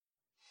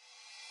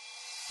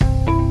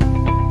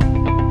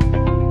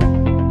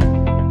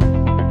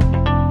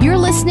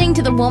listening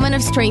to the Woman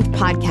of Strength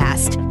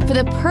podcast for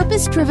the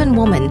purpose-driven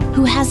woman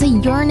who has a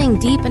yearning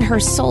deep in her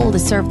soul to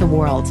serve the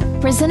world.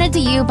 Presented to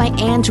you by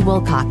Ange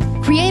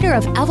Wilcock, creator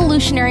of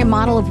Evolutionary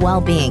Model of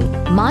Wellbeing,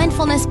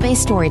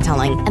 mindfulness-based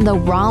storytelling, and the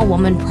Raw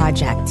Woman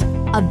Project.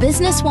 A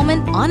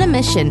businesswoman on a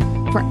mission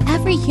for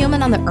every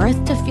human on the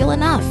earth to feel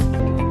enough.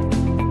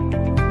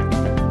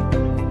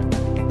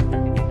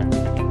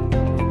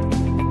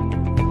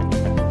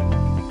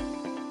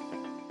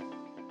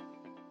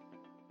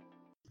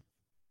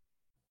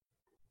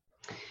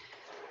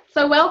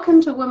 So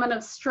welcome to Women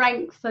of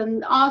Strength,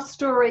 and our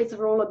stories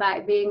are all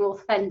about being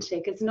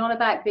authentic. It's not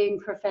about being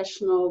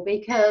professional,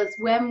 because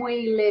when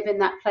we live in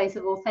that place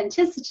of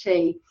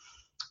authenticity,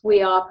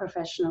 we are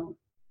professional.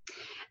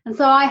 And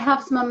so I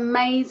have some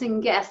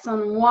amazing guests,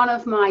 and one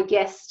of my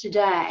guests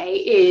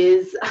today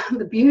is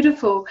the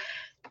beautiful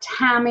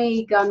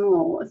Tammy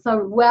Gunwale.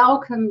 So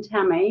welcome,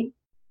 Tammy.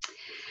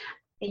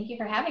 Thank you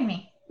for having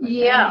me.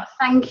 Yeah,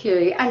 thank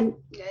you. And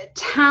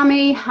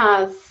Tammy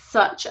has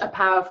such a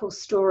powerful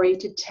story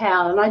to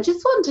tell. And I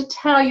just want to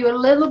tell you a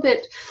little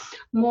bit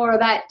more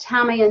about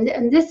Tammy.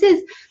 And this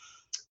is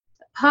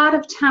part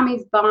of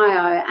Tammy's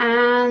bio.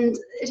 And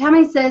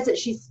Tammy says that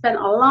she spent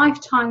a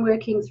lifetime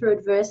working through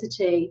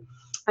adversity.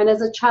 And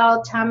as a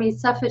child, Tammy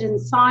suffered in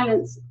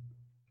silence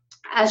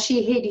as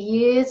she hid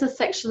years of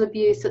sexual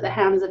abuse at the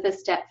hands of her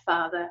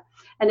stepfather.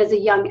 And as a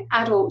young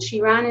adult,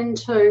 she ran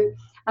into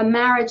a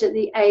marriage at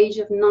the age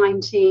of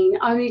 19,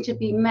 only to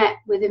be met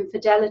with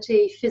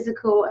infidelity,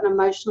 physical and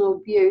emotional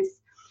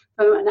abuse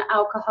from an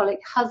alcoholic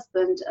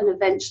husband, and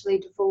eventually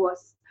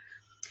divorce.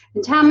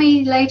 And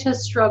Tammy later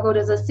struggled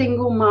as a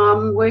single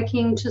mom,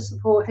 working to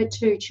support her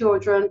 2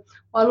 children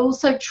while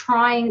also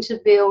trying to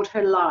build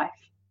her life.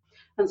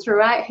 And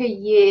throughout her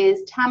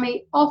years,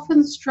 Tammy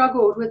often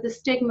struggled with the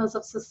stigmas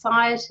of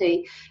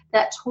society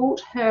that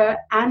taught her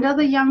and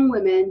other young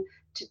women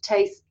to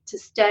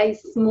stay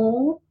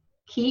small,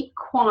 keep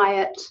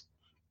quiet,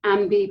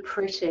 and be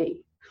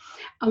pretty.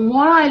 And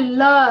what I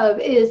love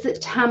is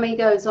that Tammy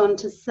goes on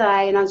to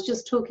say, and I was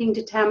just talking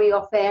to Tammy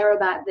off air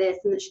about this,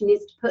 and that she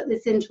needs to put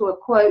this into a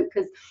quote,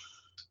 because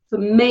for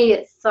me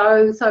it's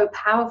so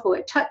powerful.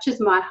 It touches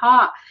my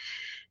heart.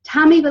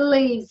 Tammy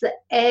believes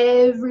that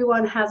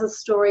everyone has a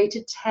story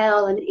to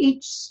tell, and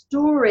each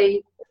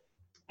story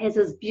is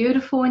as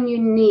beautiful and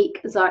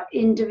unique as our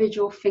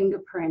individual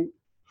fingerprint.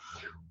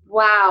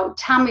 Wow,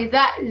 Tammy,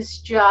 that is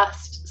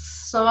just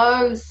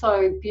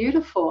so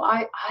beautiful.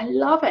 I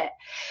love it.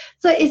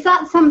 So is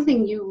that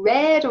something you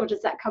read, or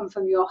does that come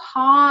from your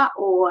heart,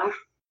 or?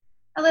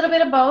 A little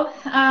bit of both.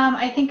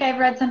 I think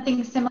I've read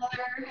something similar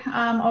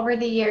over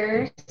the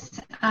years,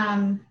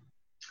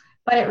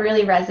 but it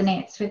really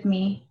resonates with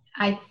me.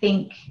 I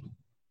think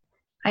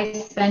I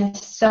spent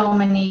so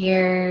many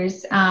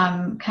years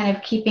kind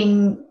of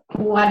keeping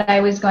what I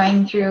was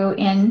going through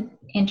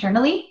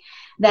internally,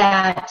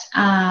 that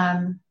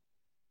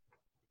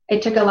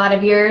it took a lot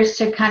of years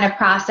to kind of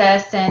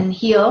process and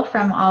heal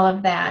from all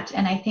of that.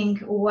 And I think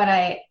what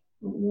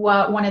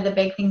one of the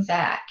big things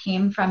that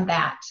came from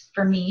that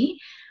for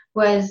me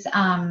was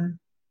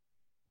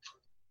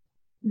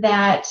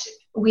that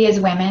we as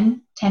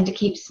women tend to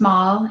keep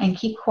small and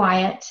keep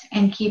quiet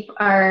and keep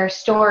our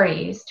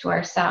stories to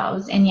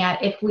ourselves. And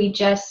yet if we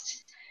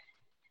just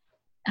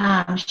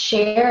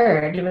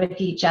shared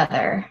with each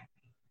other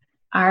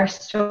our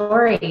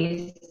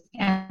stories,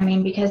 I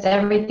mean, because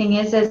everything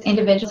is as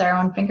individuals, our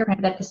own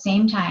fingerprint, but at the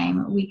same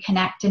time we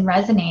connect and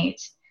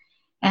resonate,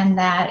 and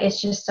that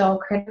is just so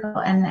critical.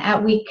 And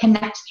that we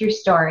connect through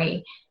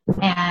story,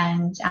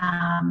 and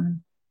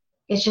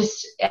it's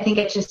just, I think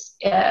it just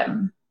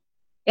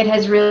it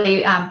has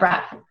really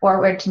brought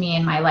forward to me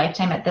in my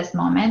lifetime at this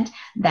moment.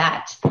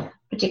 That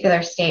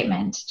particular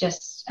statement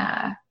just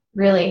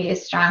really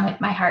is strong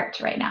with my heart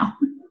right now.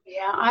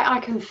 Yeah, I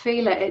can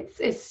feel it.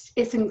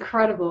 It's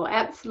incredible,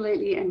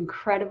 absolutely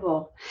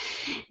incredible.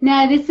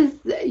 Now, this is,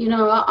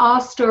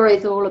 our story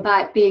is all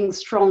about being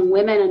strong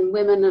women and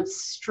women of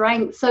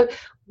strength. So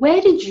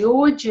where did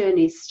your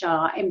journey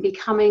start in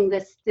becoming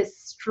this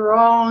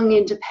strong,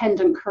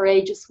 independent,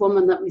 courageous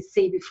woman that we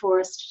see before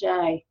us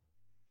today?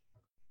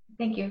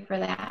 Thank you for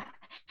that.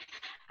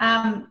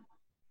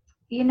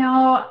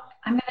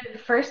 I'm going to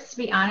first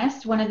be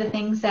honest. One of the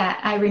things that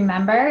I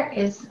remember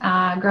is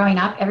growing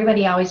up,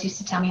 everybody always used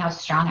to tell me how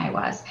strong I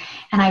was.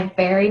 And I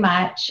very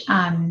much,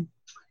 I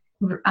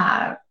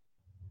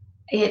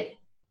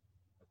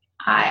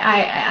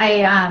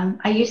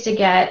used to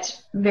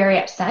get very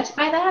upset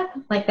by that.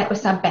 Like that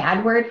was a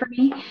bad word for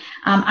me.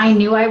 I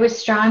knew I was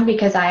strong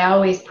because I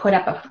always put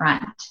up a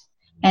front,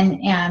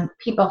 and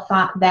people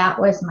thought that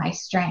was my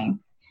strength.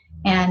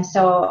 And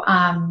so,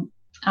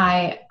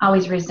 I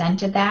always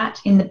resented that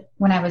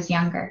when I was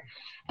younger.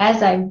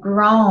 As I've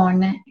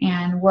grown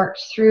and worked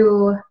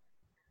through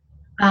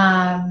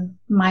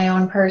my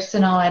own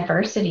personal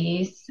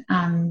adversities,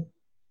 I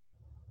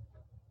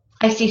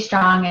see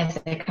strong as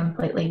a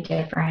completely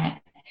different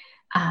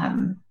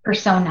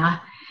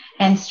persona.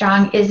 And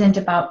strong isn't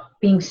about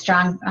being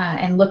strong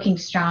and looking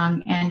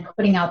strong and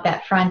putting out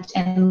that front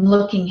and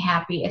looking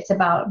happy. It's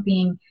about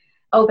being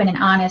open and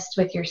honest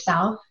with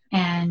yourself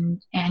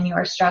and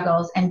your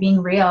struggles and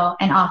being real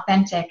and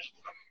authentic,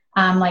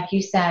 like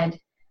you said,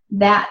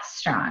 that's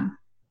strong.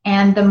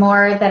 And the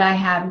more that I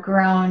have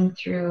grown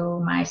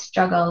through my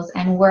struggles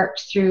and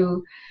worked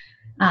through,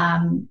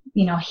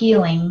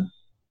 healing,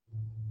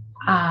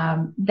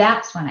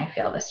 that's when I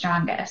feel the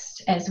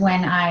strongest, is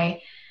when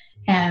I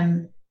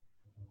am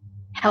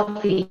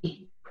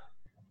healthy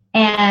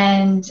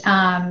and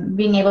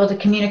being able to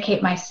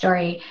communicate my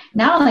story,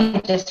 not only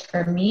just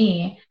for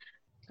me,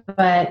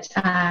 but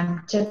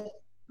to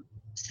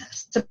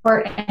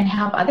support and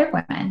help other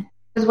women.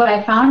 Because what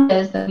I found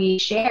is that we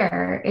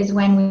share is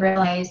when we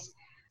realize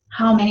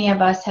how many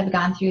of us have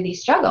gone through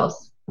these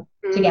struggles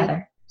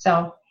together.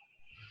 So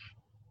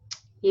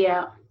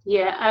yeah,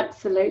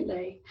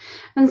 absolutely.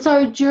 And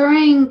so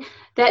during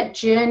that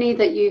journey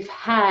that you've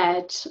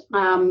had,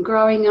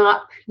 growing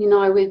up,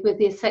 with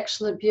the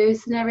sexual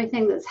abuse and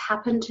everything that's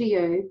happened to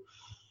you,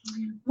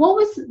 what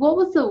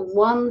was the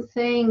one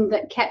thing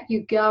that kept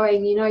you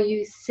going?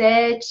 You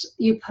said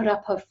you put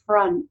up a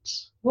front.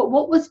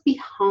 What was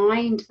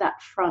behind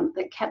that front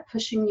that kept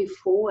pushing you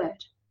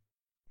forward?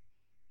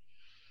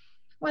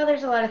 Well,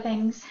 there's a lot of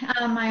things.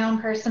 My own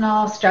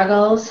personal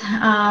struggles.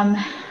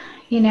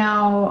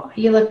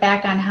 You look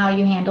back on how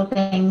you handle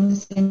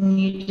things, and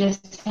you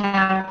just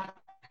have,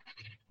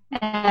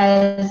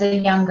 as a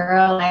young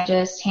girl, I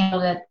just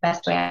handled it the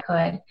best way I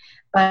could.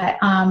 But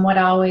what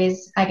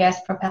always, I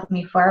guess, propelled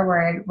me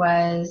forward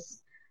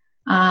was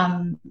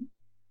my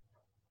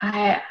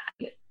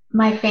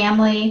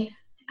family.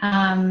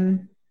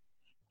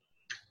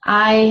 I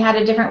had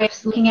a different way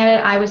of looking at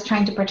it. I was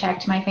trying to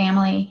protect my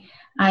family.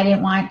 I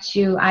didn't want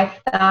to. I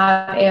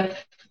thought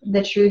if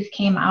the truth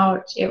came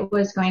out, it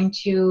was going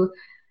to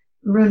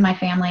ruin my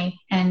family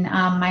and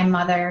my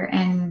mother,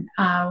 and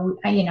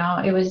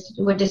it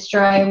would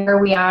destroy where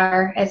we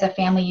are as a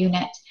family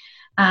unit.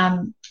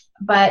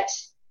 But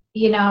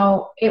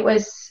it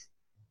was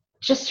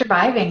just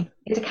surviving.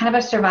 It's a kind of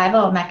a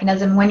survival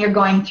mechanism when you're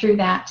going through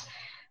that.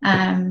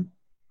 And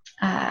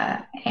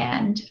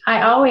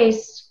I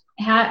always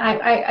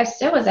had, I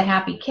still was a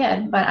happy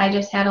kid, but I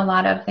just had a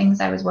lot of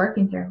things I was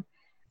working through.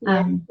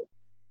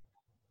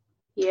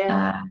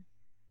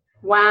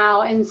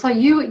 Wow. And so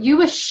you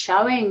were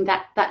showing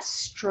that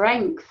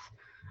strength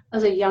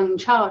as a young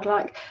child,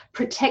 like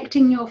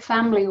protecting your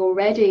family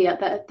already at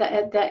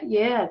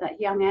that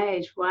young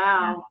age.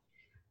 Wow.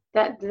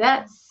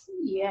 That's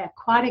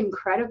quite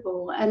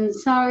incredible. And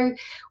so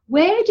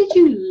where did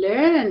you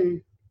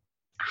learn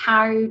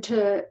how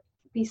to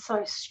be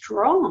so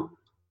strong?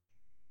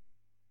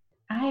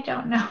 I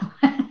don't know.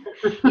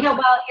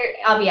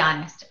 I'll be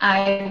honest.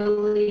 I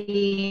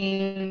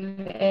believe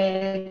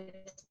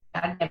it's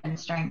God-given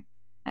strength.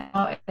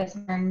 I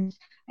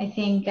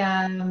think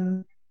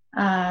I've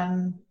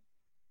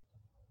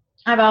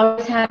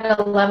always had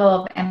a level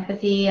of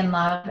empathy and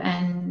love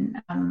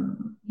and,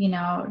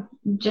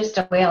 just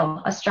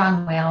a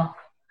strong will.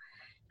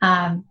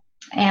 I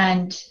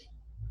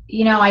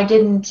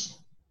didn't,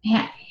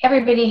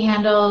 everybody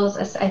handles,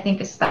 I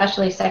think,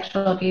 especially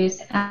sexual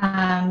abuse.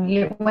 When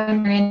you're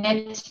in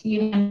it,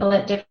 you handle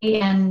it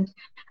differently. And,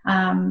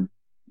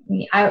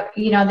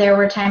 there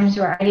were times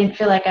where I didn't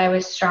feel like I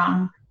was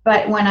strong.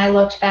 But when I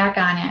looked back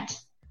on it,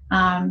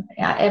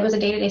 it was a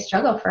day-to-day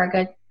struggle for a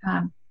good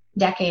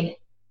decade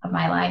of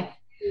my life.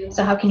 Yeah.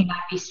 So how can you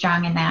not be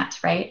strong in that,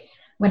 right?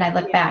 When I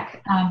look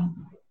back.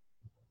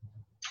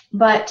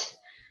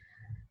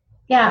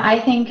 I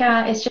think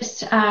it's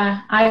just,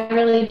 I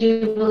really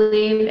do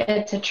believe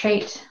it's a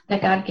trait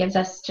that God gives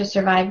us to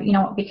survive,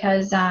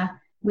 because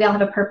we all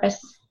have a purpose.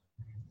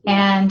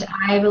 And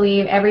I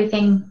believe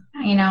everything,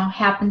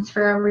 happens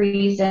for a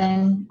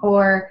reason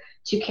or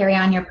to carry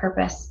on your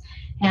purpose.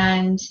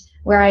 And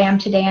where I am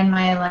today in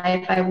my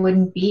life, I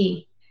wouldn't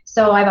be.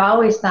 So I've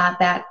always thought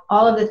that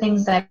all of the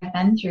things that I've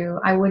been through,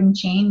 I wouldn't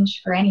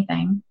change for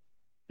anything,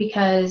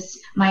 because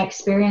my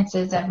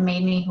experiences have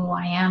made me who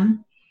I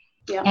am.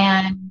 Yeah.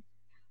 And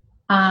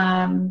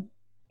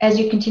as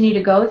you continue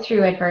to go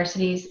through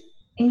adversities,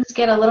 things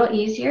get a little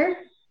easier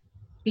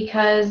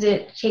because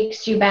it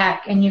takes you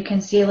back and you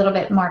can see a little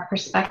bit more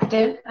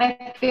perspective,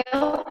 I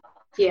feel.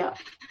 Yeah.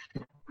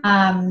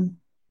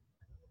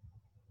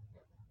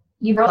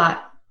 You grow a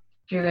lot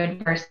through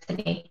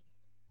adversity.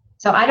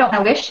 So I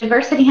don't wish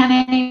adversity on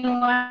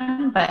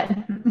anyone, but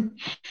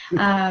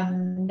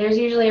there's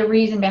usually a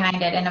reason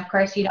behind it. And of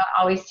course, you don't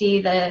always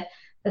see the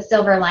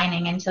silver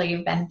lining until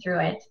you've been through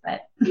it.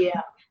 But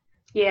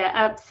yeah,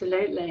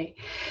 absolutely.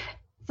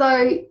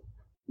 So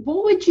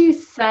what would you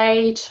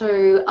say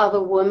to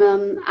other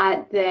women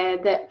out there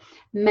that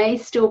may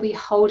still be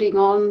holding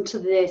on to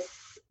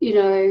this,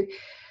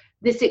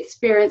 this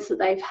experience that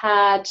they've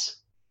had,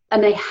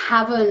 and they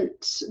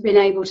haven't been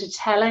able to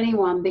tell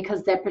anyone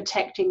because they're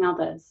protecting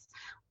others?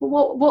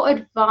 What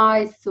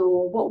advice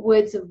or what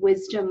words of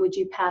wisdom would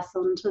you pass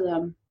on to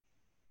them?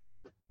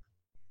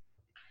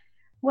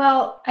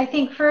 Well, I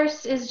think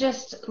first is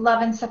just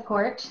love and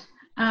support.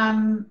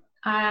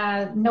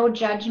 no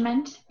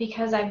judgment,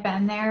 because I've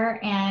been there,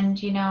 and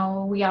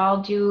we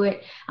all do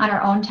it on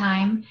our own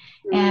time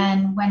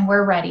and when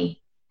we're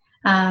ready.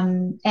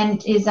 And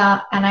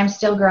I'm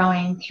still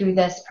growing through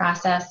this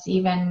process,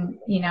 even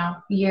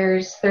 30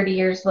 years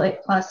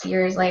plus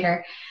years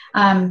later.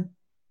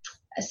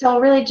 So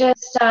really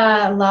just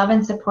love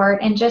and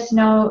support, and just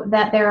know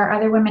that there are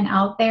other women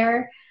out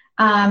there.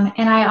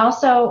 And I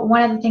also,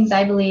 one of the things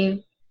I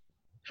believe,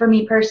 for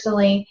me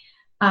personally,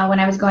 when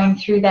I was going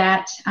through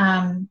that,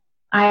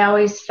 I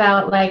always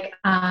felt like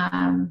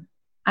I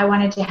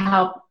wanted to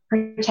help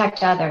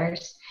protect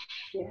others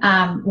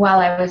while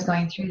I was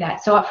going through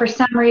that. So for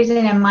some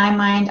reason in my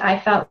mind, I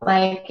felt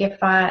like if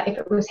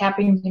it was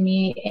happening to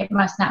me, it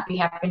must not be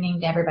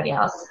happening to everybody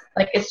else.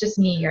 Like, it's just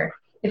me, or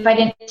if I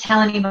didn't tell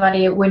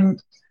anybody, it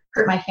wouldn't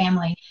hurt my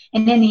family.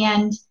 And in the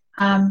end,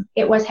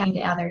 it was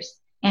happening to others.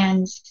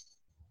 And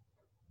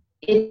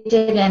it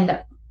did end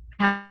up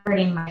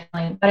hurting my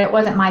family, but it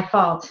wasn't my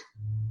fault.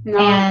 No.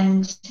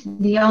 And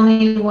the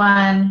only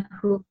one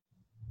who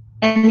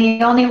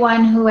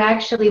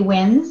actually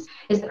wins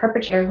is the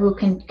perpetrator, who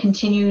can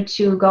continue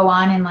to go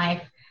on in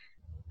life,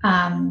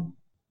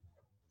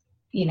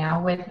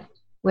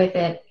 with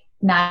it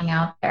not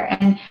out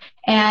there.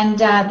 And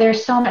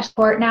there's so much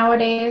support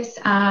nowadays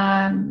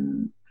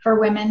for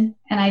women,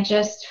 and I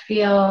just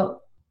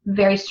feel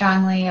very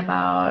strongly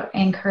about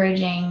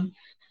encouraging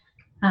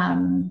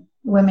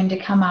women to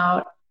come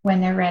out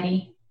when they're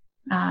ready.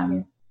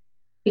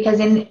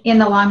 Because in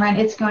the long run,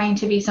 it's going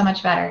to be so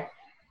much better.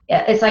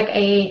 It's like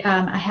a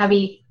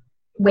heavy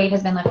weight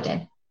has been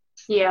lifted.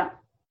 Yeah,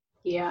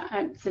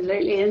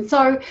 absolutely. And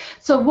so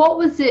what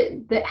was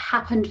it that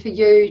happened for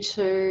you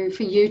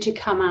to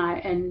come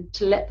out and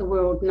to let the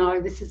world know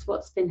this is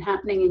what's been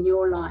happening in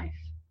your life?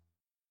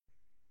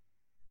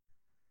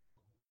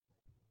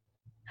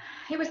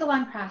 It was a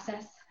long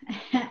process,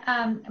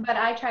 but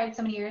I tried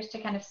so many years to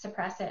kind of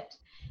suppress it.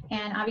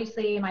 And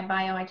obviously in my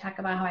bio, I talk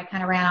about how I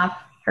kind of ran off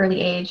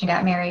early age and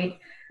got married,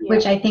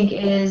 which I think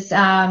is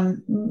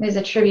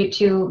a tribute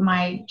to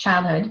my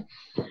childhood.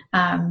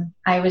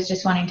 I was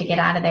just wanting to get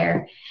out of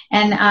there.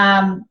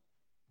 And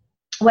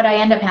what I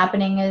end up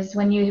happening is,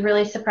 when you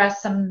really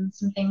suppress some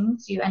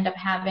things, you end up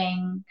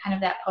having kind of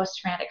that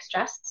post-traumatic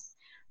stress,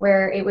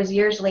 where it was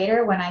years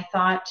later when I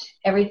thought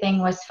everything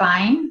was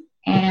fine,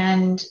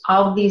 and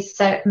all of these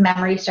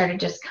memories started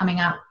just coming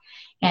up.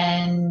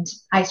 And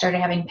I started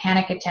having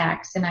panic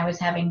attacks, and I was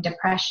having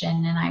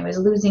depression, and I was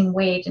losing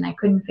weight, and I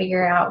couldn't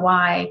figure out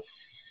why.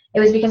 It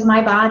was because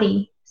my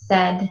body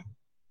said,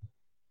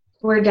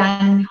 we're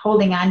done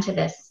holding on to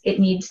this.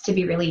 It needs to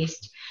be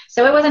released.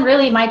 So it wasn't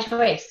really my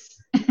choice.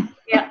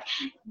 Yeah.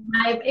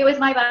 It was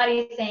my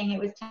body saying it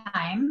was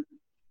time.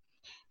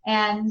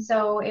 And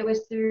so it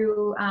was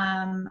through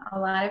a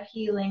lot of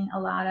healing, a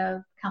lot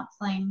of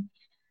counseling,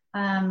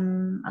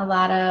 a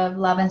lot of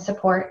love and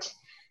support,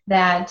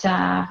 that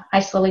I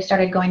slowly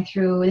started going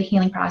through the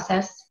healing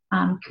process,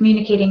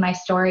 communicating my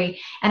story.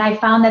 And I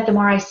found that the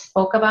more I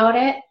spoke about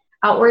it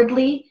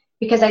outwardly,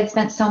 because I'd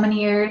spent so many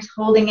years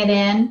holding it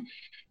in,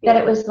 that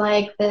it was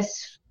like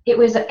this, it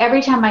was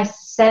every time I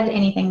said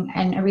anything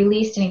and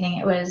released anything,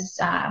 it was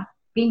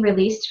being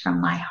released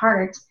from my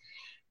heart.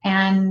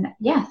 And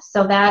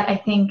so that, I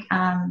think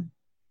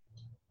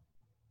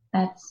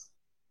that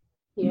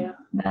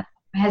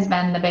has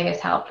been the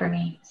biggest help for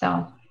me.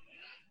 So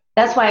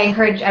that's why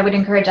I would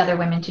encourage other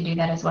women to do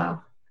that as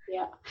well.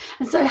 Yeah.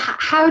 And so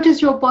how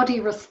does your body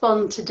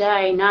respond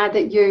today, now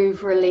that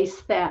you've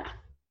released that,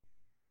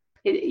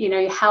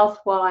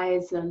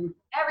 health-wise and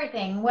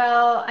everything?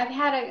 Well, I've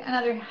had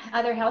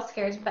other health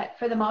scares, but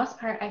for the most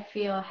part, I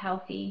feel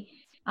healthy,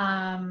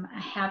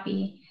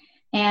 happy.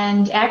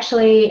 And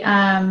actually,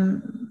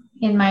 in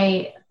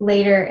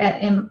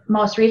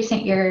most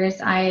recent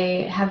years,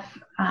 I have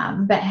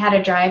had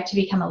a drive to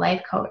become a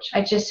life coach.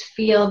 I just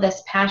feel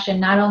this passion,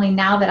 not only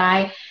now that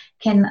I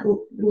can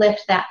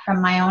lift that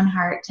from my own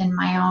heart and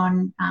my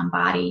own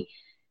body,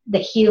 the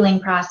healing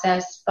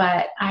process,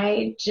 but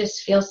I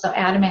just feel so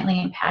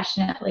adamantly and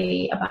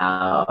passionately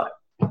about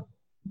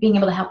being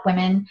able to help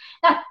women,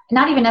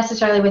 not even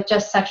necessarily with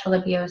just sexual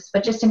abuse,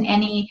 but just in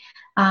any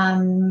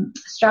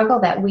struggle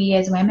that we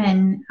as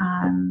women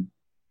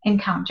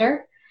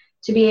encounter,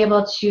 to be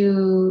able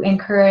to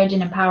encourage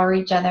and empower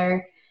each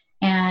other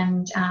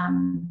and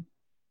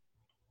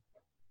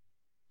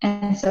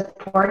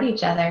support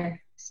each other.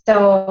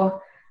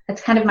 So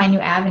that's kind of my new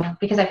avenue,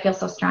 because I feel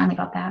so strongly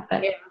about that.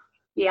 But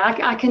yeah,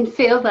 I can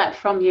feel that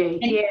from you.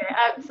 Yeah,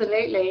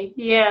 absolutely.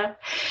 Yeah.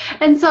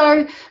 And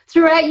so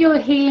throughout your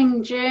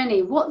healing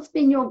journey, what's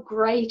been your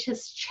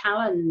greatest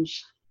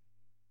challenge?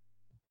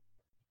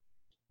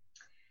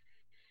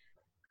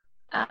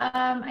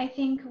 I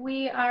think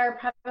we are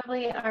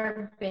probably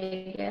our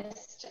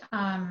biggest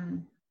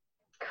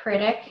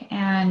critic,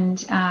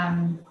 and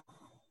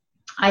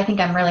I think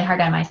I'm really hard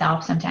on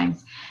myself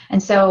sometimes.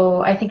 And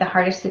so I think the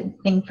hardest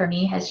thing for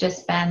me has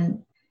just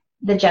been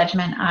the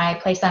judgment I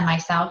place on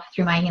myself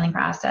through my healing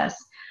process,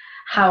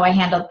 how I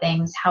handled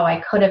things, how I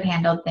could have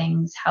handled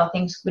things, how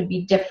things would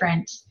be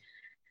different.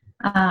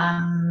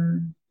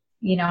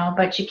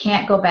 but you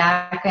can't go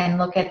back and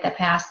look at the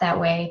past that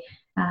way.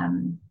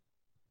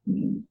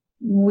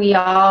 We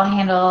all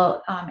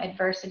handle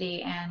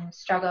adversity and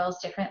struggles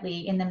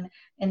differently in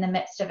the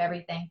midst of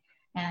everything.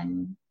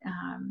 And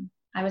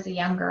I was a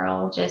young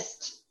girl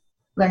just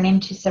learning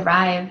to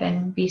survive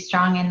and be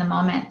strong in the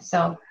moment.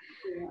 So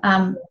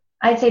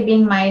I'd say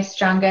being my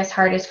strongest,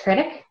 hardest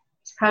critic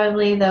is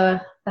probably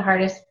the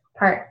hardest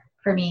part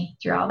for me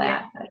through all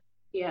that.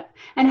 Yeah.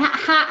 And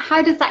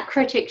how does that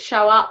critic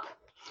show up?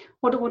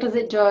 What does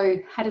it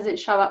do? How does it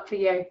show up for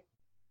you?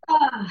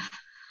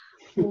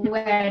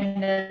 When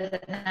does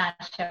it not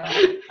show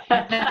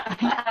up?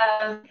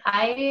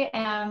 I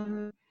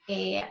am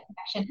a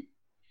perfectionist.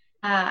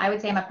 I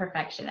would say I'm a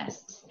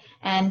perfectionist.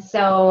 And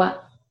so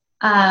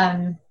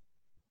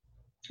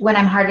when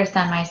I'm hardest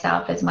on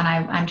myself is when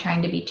I'm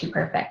trying to be too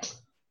perfect.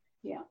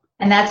 Yeah.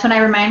 And that's when I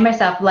remind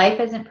myself, life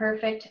isn't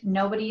perfect.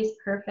 Nobody is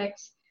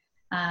perfect.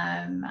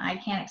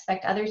 I can't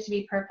expect others to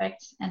be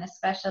perfect, and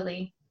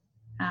especially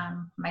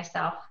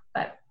myself.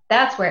 But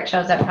that's where it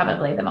shows up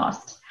probably the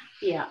most.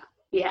 Yeah.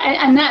 Yeah,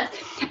 and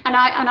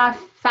I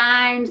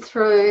found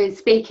through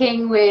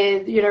speaking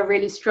with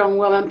really strong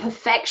women,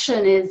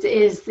 perfection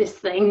is this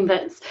thing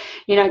that's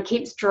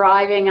keeps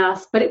driving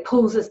us, but it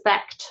pulls us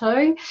back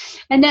too.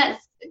 And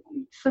that's,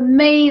 for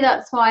me,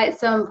 that's why it's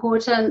so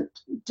important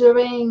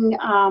doing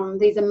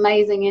these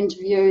amazing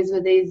interviews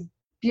with these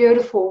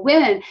beautiful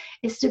women,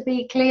 is to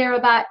be clear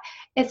about,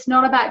 it's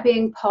not about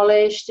being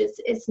polished,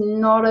 it's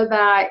not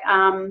about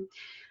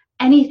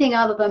anything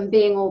other than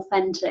being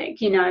authentic.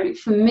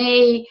 For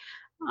me,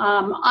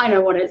 I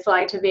know what it's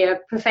like to be a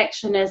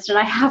perfectionist, and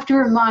I have to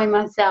remind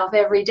myself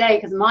every day,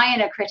 because my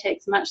inner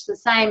critic's much the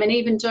same. And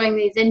even doing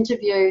these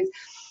interviews,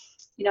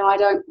 I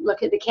don't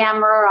look at the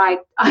camera.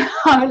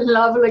 I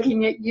love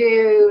looking at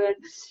you,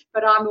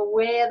 but I'm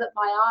aware that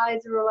my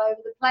eyes are all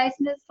over the place,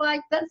 and it's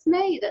like, that's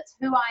me, that's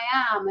who I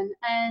am.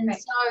 And right.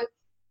 So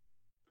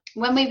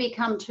when we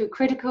become too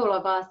critical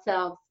of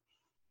ourselves,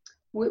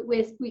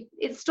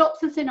 it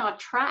stops us in our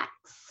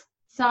tracks.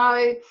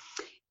 So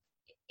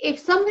if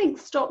something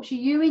stops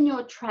you in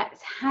your tracks,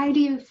 how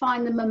do you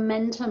find the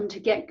momentum to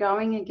get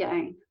going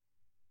again?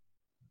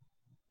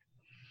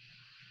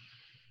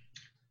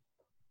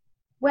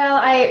 Well,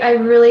 I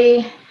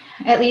really,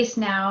 at least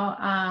now,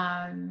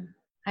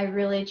 I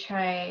really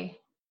try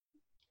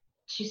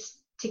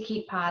to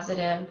keep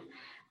positive.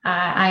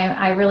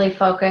 I really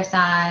focus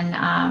on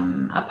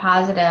a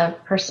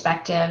positive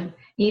perspective,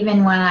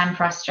 even when I'm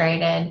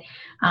frustrated.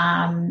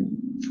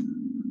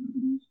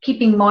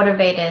 Keeping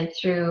motivated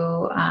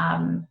through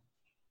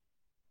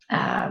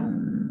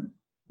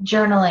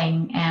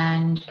journaling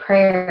and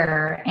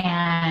prayer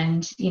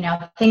and,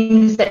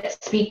 things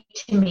that speak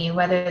to me,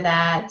 whether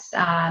that's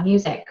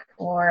music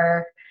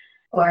or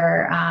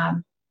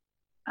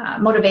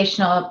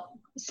motivational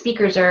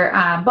speakers or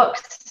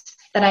books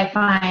that I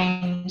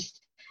find.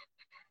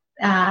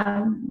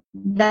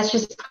 That's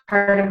just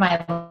part of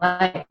my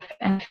life,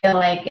 and I feel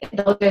like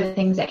those are the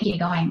things that keep me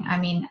going. I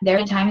mean, there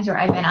are times where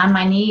I've been on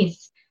my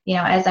knees,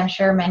 as I'm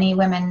sure many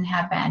women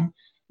have been,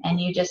 and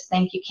you just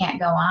think you can't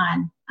go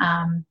on.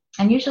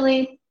 And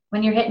usually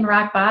when you're hitting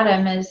rock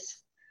bottom is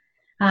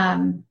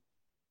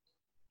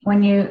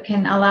when you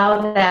can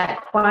allow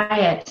that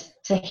quiet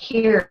to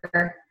hear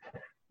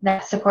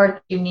that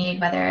support you need,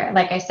 whether,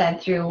 like I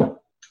said, through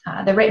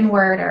the written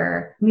word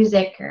or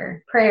music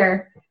or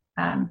prayer.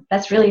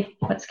 That's really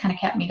what's kind of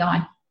kept me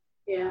going.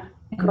 Yeah.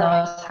 In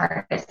those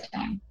hardest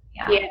times.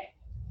 Yeah.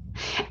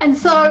 And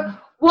so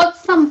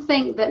what's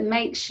something that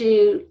makes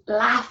you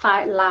laugh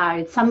out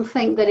loud,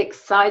 something that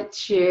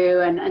excites you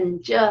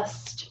and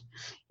just,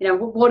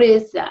 what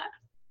is that?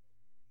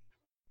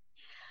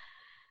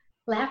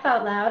 Laugh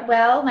out loud?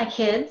 Well, my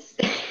kids.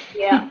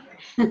 Yeah.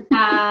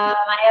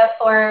 I have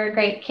 4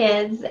 great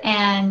kids,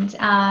 and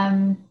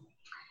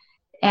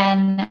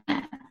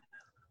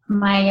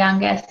my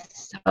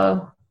youngest,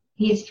 so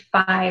he's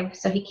 5,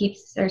 so he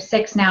keeps, or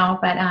 6 now,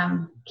 but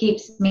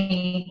keeps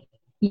me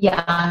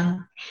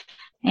young.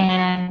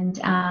 And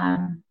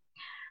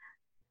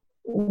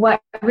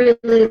what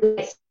really,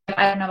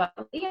 I don't know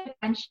about the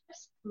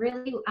friendships,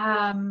 really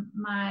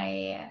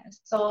my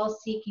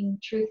soul-seeking,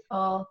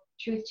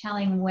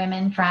 truth-telling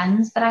women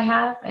friends that I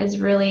have is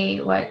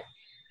really what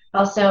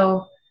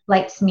also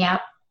lights me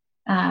up,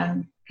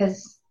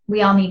 because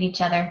we all need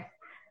each other.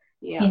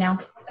 Yeah.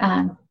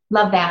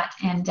 Love that,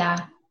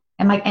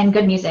 and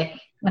good music.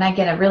 When I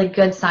get a really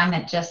good song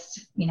that just,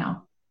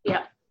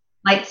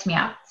 lights me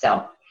up.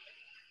 So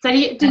do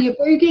you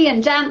boogie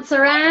and dance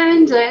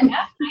around? And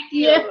yeah, I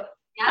do.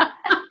 Yeah,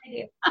 I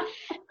do.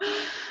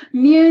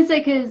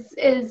 Music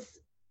is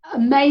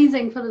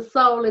amazing for the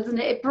soul, isn't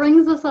it? It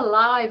brings us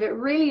alive. It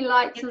really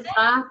lights us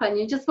up, and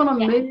you just want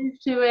to move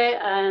to it.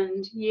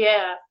 And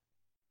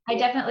I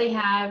definitely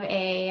have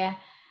a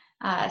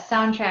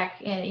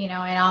soundtrack, in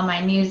all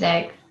my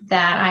music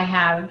that I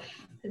have,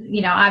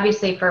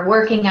 obviously for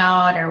working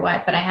out or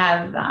what, but I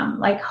have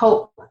like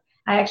Hope.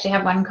 I actually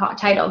have one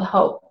titled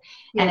Hope,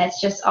 and it's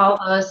just all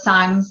those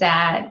songs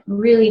that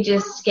really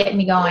just get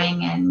me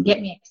going and get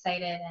me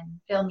excited and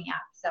fill me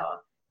up. So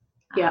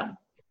yeah.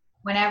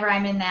 Whenever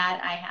I'm in that,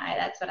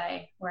 that's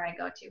where I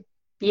go to.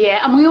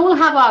 Yeah, and we all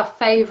have our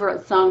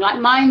favorite song.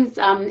 Like mine's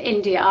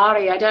India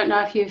Ari. I don't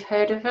know if you've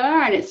heard of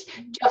her, and it's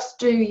Just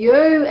Do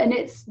You, and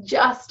it's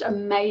just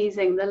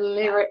amazing. The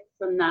lyrics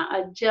and that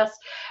are just,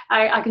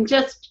 I can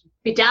just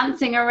be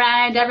dancing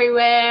around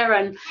everywhere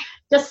and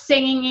just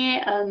singing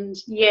it, and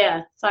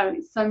yeah. So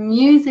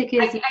music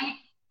is.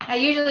 I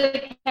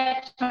usually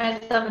catch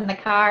myself in the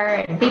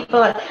car, and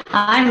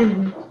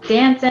I'm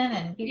dancing,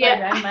 and people are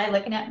driving by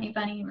looking at me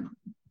funny.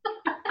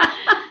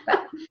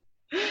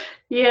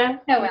 Yeah,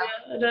 oh well,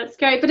 yeah, that's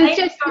great. But it's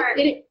just,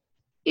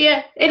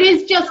 it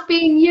is just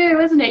being you,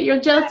 isn't it? You're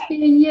just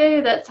being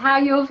you. That's how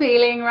you're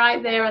feeling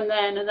right there and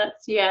then, and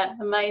that's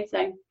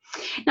amazing.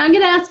 Now I'm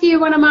going to ask you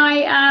one of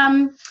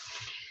my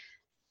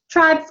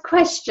tribe's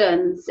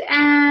questions,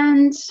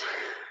 and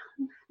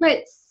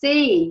let's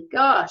see.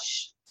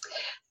 Gosh,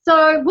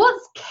 so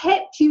what's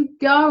kept you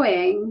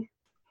going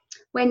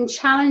when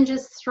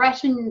challenges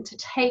threaten to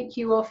take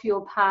you off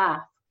your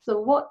path? So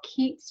what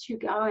keeps you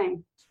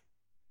going?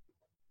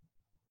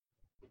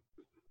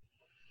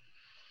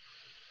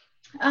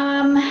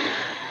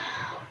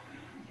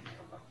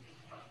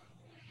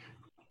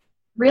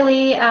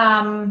 Really,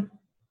 the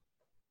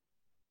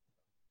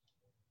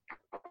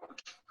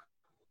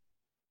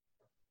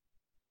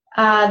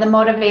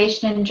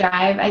motivation and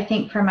drive, I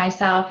think, for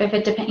myself, if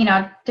it depending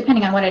on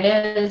what it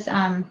is,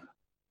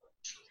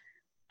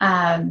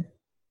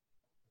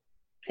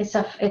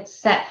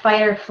 it's that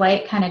fight or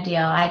flight kind of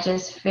deal. I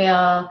just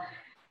feel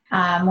when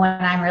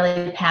I'm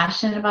really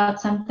passionate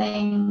about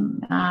something,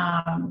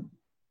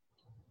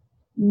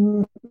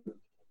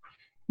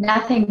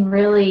 nothing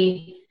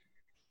really,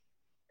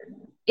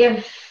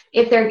 if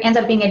there ends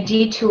up being a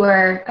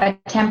detour, a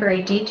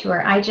temporary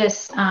detour, I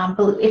just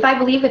if I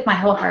believe with my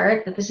whole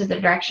heart that this is the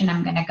direction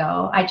I'm going to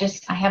go, I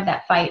have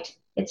that fight.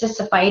 It's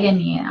just a fight in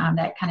me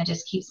that kind of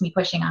just keeps me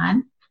pushing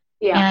on.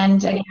 Yeah.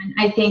 And again,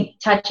 I think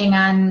touching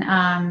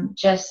on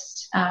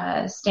just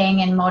staying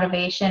in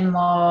motivation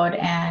mode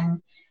and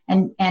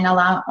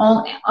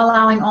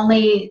allowing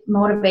only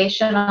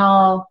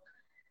motivational,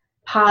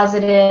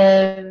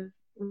 positive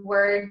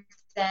words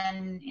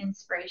and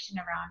inspiration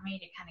around me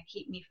to kind of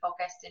keep me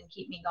focused and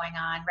keep me going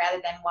on,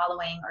 rather than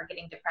wallowing or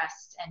getting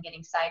depressed and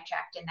getting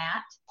sidetracked in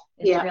that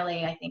is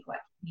really, I think,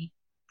 what me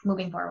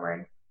moving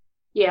forward.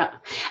 Yeah.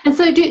 And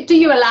so do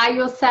you allow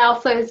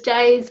yourself those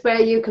days where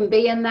you can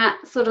be in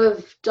that sort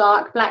of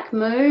dark black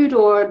mood,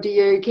 or do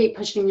you keep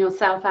pushing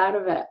yourself out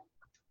of it?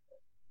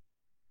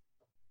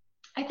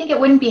 I think it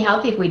wouldn't be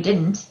healthy if we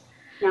didn't.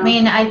 No. I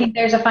mean, I think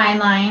there's a fine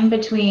line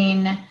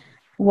between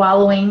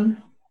wallowing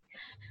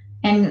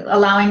and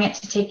allowing it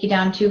to take you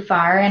down too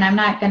far. And I'm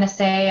not going to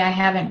say I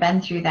haven't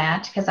been through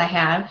that, because I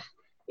have.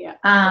 Yeah.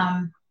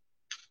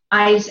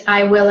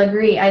 I will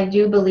agree. I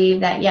do believe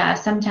that,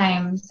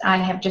 sometimes I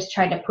have just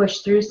tried to push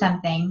through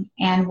something,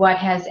 and what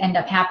has ended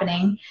up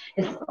happening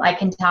is, I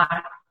can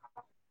talk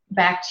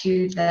back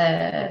to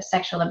the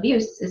sexual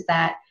abuse, is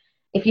that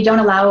if you don't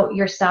allow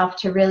yourself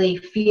to really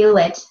feel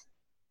it,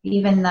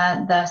 even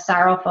the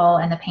sorrowful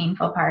and the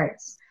painful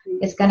parts,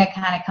 it's going to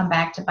kind of come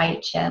back to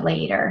bite you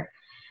later.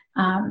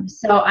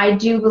 So I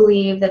do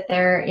believe that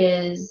there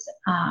is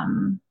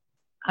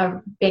a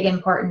big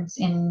importance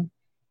in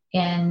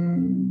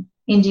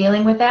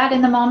dealing with that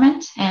in the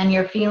moment and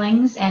your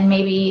feelings, and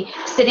maybe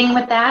sitting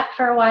with that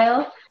for a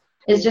while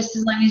is just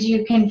as long as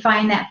you can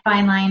find that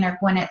fine line of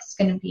when it's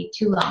going to be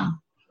too long,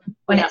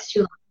 it's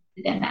too long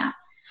within that.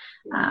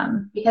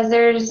 Because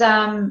there's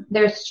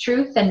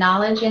truth and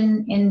knowledge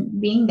in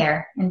being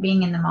there and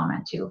being in the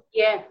moment too.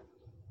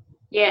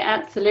 Yeah,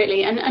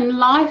 absolutely. And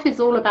life is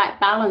all about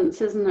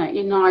balance, isn't it?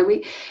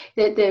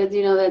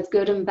 There's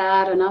good and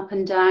bad and up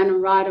and down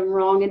and right and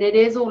wrong, and it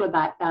is all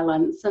about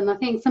balance. And I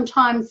think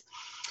sometimes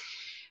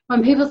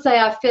when people say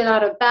I feel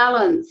out of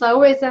balance, I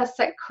always ask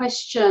that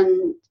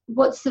question,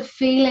 what's the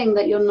feeling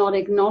that you're not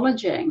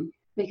acknowledging?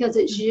 Because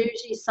it's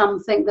usually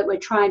something that we're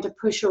trying to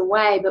push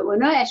away, but we're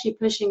not actually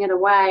pushing it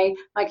away.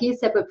 Like you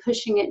said, we're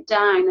pushing it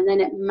down, and then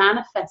it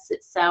manifests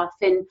itself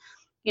in,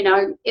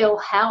 ill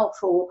health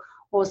or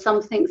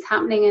something's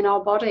happening in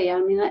our body.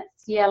 I mean,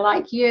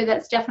 like you,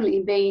 that's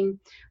definitely been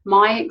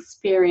my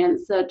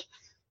experience, that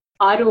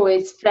I'd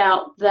always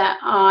felt that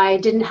I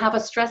didn't have a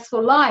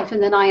stressful life,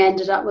 and then I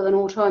ended up with an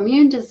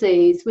autoimmune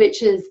disease,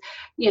 which is,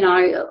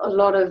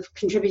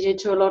 contributed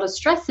to a lot of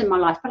stress in my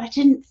life, but I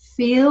didn't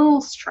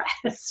feel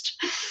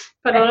stressed.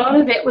 But a lot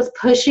of it was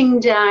pushing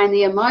down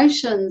the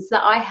emotions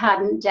that I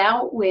hadn't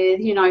dealt with,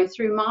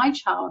 through my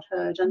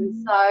childhood.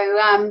 And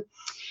so,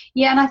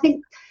 and I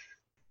think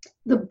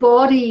the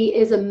body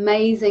is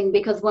amazing,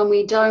 because when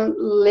we don't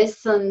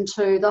listen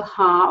to the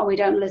heart, or we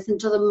don't listen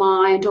to the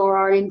mind or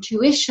our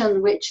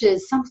intuition, which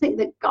is something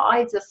that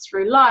guides us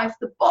through life,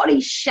 the body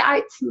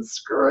shouts and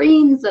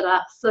screams at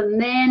us, and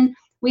then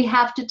we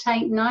have to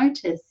take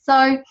notice.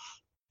 So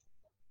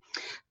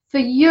for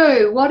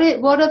you, what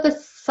are the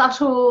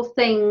subtle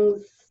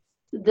things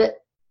that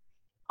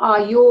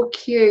are your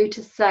cue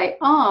to say,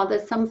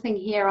 there's something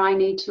here I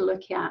need to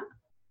look at?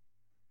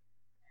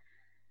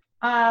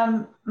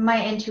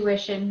 My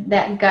intuition,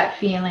 that gut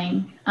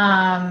feeling.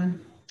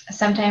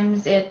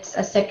 Sometimes it's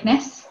a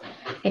sickness.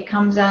 It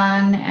comes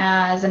on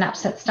as an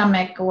upset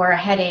stomach or a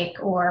headache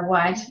or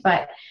what,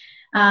 but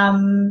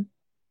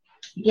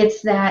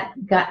it's that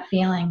gut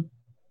feeling.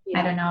 Yeah.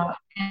 I don't know.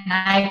 And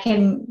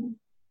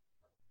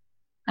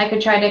I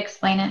could try to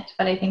explain it,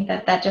 but I think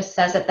that just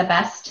says it the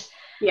best.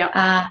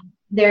 Yeah.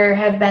 There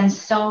have been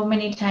so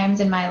many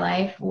times in my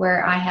life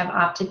where I have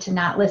opted to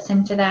not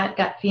listen to that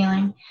gut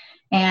feeling.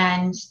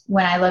 And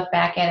when I look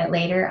back at it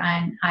later,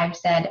 I've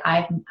said,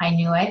 I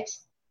knew it.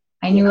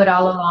 I knew it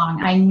all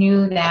along. I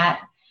knew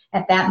that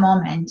at that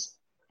moment,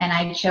 and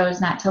I chose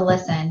not to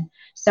listen.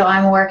 So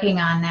I'm working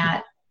on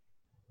that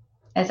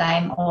as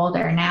I'm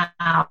older now.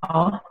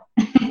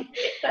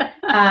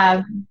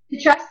 To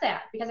trust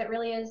that, because it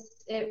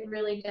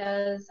really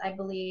does, I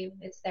believe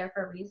it's there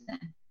for a reason.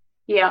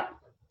 Yeah.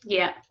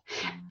 Yeah.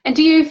 And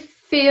do you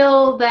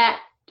feel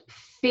that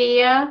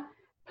fear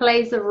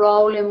plays a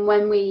role in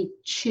when we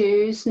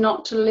choose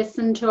not to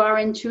listen to our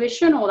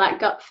intuition or that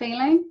gut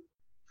feeling?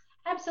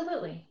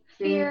 Absolutely.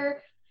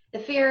 Fear,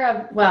 fear.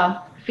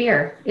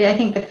 I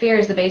think the fear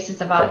is the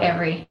basis of all of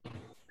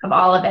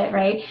it,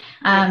 right?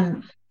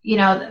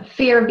 The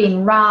fear of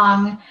being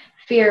wrong,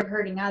 fear of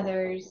hurting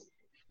others,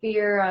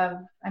 fear of,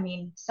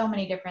 so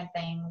many different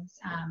things,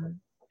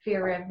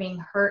 fear of being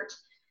hurt.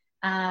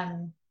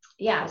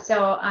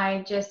 So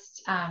I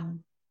just,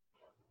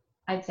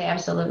 I'd say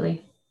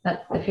absolutely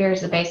that the fear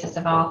is the basis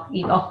of all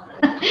evil.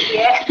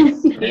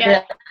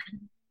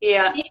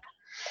 Yeah.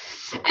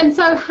 And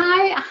so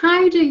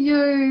how do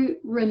you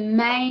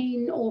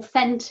remain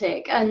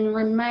authentic and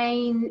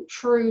remain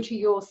true to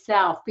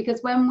yourself?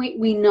 Because when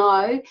we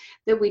know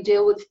that we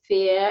deal with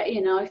fear,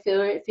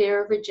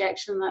 fear of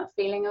rejection, that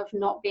feeling of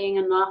not being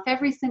enough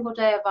every single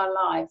day of our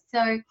lives.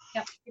 So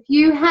if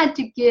you had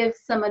to give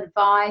some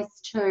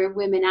advice to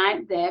women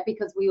out there,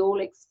 because we all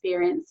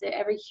experience it,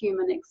 every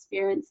human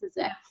experiences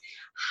it,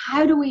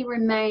 how do we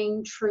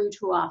remain true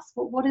to us?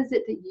 What is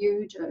it that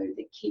you do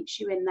that keeps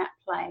you in that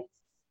place?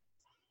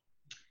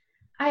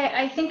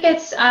 I think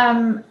it's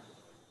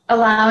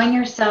allowing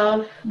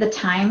yourself the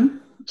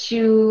time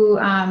to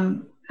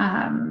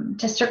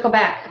circle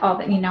back all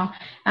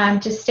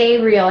that, to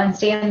stay real and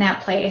stay in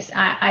that place.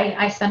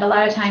 I spend a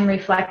lot of time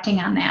reflecting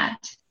on that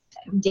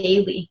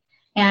daily,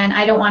 and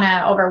I don't want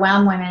to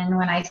overwhelm women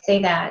when I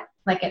say that,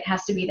 like it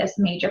has to be this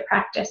major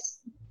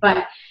practice,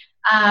 but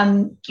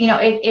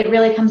it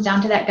really comes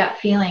down to that gut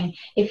feeling.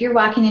 If you're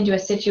walking into a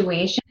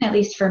situation, at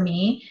least for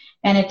me,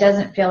 and it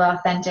doesn't feel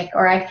authentic,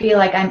 or I feel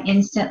like I'm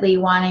instantly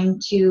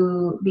wanting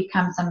to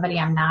become somebody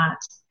I'm not.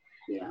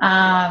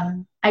 Yeah.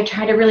 I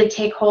try to really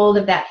take hold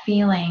of that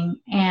feeling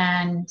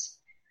and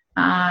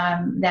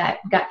that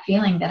gut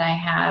feeling that I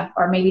have,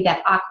 or maybe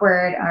that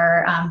awkward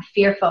or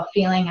fearful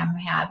feeling I'm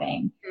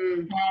having,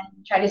 and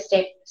try to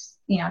take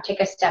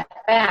a step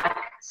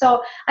back.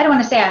 So I don't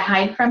want to say I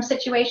hide from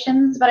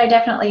situations, but I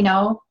definitely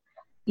know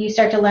you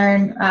start to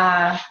learn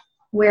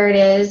where it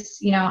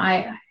is.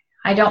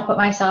 I don't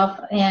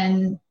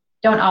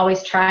don't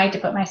always try to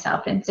put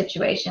myself in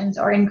situations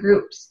or in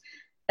groups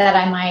that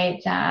I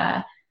might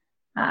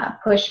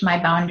push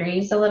my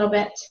boundaries a little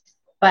bit.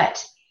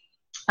 But,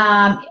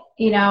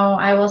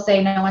 I will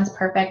say no one's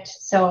perfect,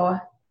 so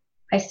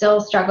I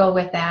still struggle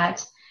with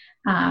that.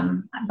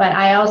 But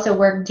I also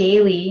work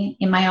daily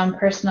in my own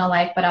personal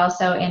life, but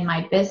also in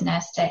my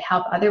business to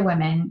help other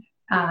women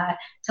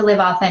to live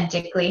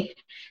authentically.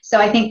 So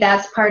I think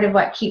that's part of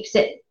what keeps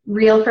it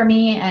real for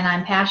me, and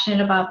I'm passionate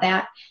about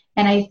that.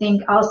 And I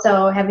think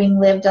also having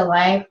lived a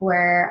life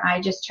where I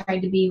just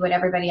tried to be what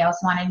everybody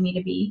else wanted me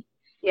to be,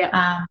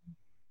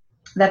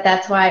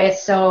 that's why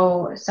it's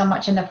so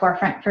much in the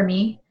forefront for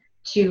me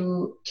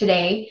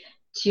today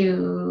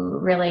to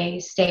really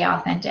stay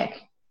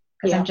authentic,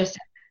 because I'm just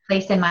at a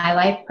place in my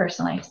life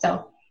personally.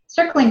 So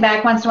circling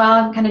back once in a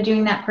while, kind of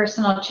doing that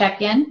personal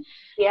check-in,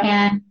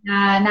 and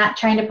not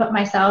trying to put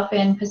myself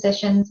in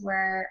positions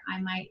where I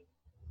might,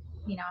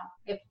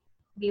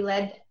 be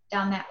led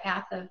down that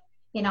path of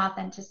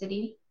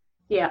inauthenticity.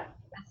 As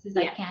best as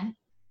I can.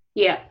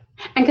 Yeah.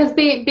 And because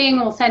being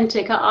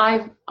authentic,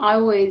 I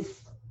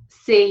always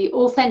see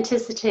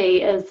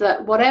authenticity as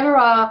that whatever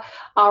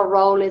our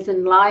role is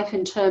in life,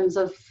 in terms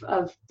of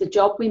the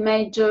job we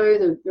may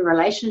do, the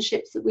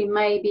relationships that we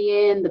may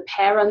be in, the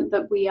parent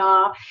that we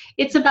are,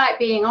 it's about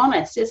being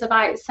honest. It's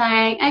about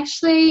saying,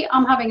 actually,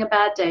 I'm having a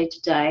bad day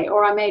today,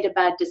 or I made a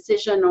bad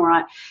decision, or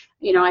I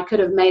could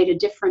have made a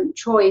different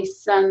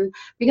choice. And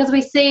because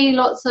we see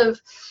lots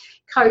of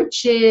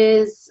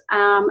coaches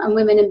and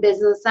women in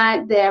business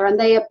out there, and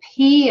they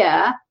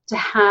appear to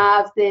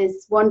have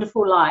this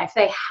wonderful life.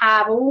 They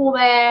have all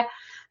their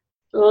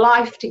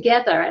life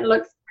together. It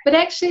looks, but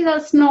actually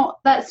that's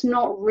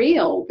not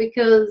real,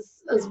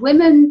 because as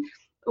women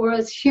or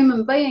as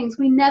human beings,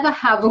 we never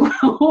have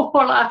all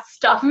our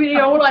stuff.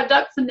 All our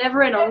ducks are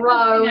never in a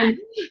row. And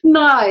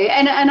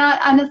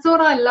it's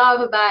what I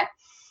love about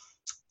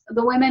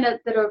the women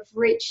that have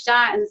reached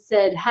out and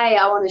said, hey,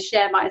 I want to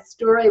share my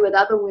story with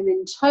other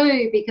women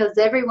too, because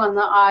everyone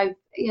that I've,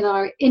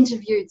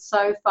 interviewed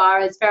so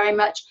far is very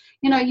much,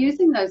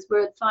 using those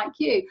words like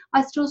you.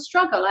 I still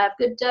struggle. I have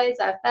good days.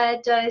 I have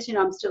bad days.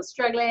 I'm still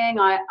struggling.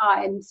 I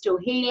am still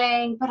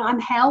healing, but I'm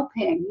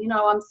helping.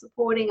 I'm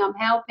supporting. I'm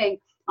helping.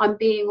 I'm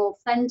being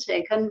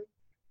authentic. And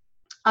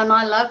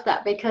I love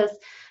that, because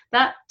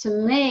that to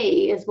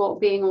me is what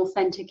being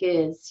authentic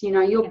is.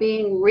 You're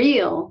being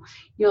real.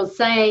 You're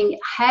saying,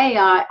 hey,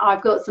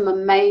 I've got some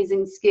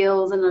amazing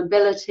skills and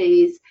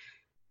abilities,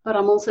 but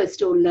I'm also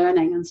still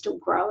learning and still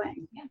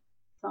growing. Yeah.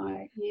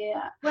 So,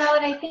 yeah. Well,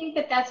 and I think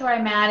that's where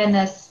I'm at in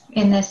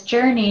this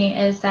journey,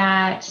 is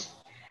that,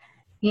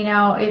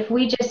 if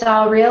we just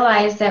all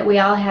realize that we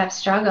all have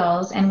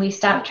struggles and we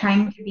stop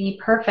trying to be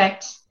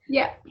perfect,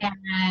 yeah,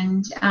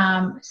 and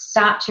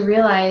stop to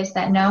realize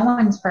that no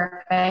one's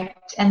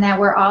perfect and that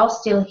we're all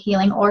still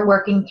healing or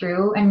working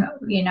through, and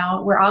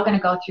we're all going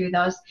to go through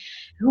those.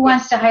 Who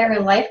wants to hire a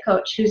life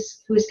coach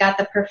who's got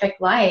the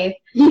perfect life,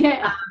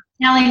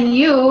 telling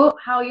you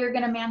how you're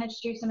going to manage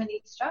through some of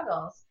these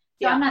struggles?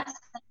 So I'm not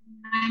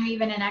saying I'm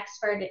even an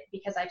expert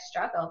because I've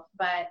struggled,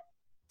 but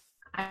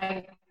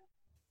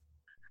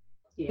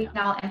we can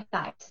all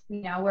empathize,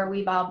 where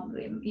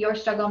your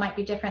struggle might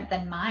be different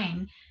than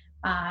mine.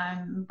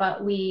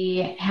 But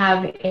we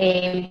have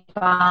a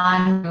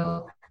bond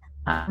of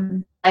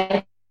and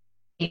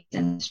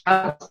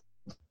struggles.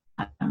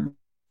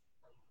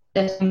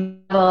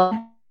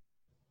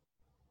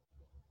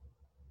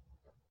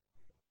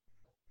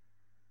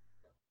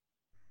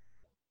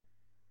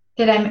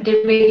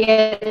 Did we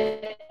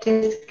get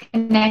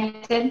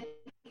disconnected?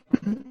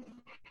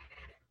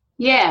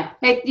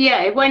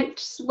 It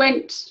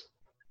went.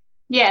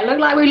 Yeah, it looked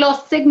like we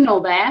lost signal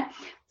there.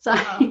 So.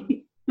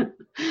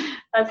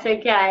 That's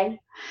okay.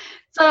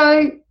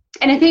 So,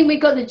 and I think we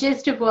got the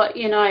gist of what,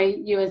 you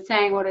were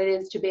saying, what it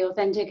is to be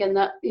authentic, and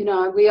that,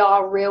 we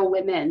are real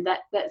women.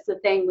 That's the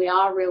thing. We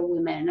are real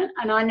women.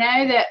 And I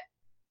know that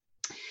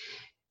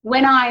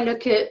when I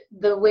look at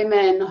the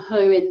women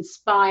who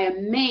inspire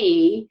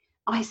me,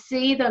 I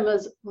see them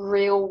as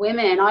real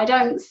women. I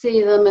don't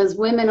see them as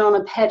women on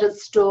a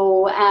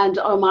pedestal and,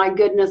 oh my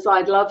goodness,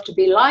 I'd love to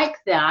be like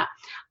that.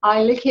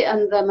 I look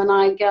at them and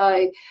I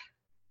go,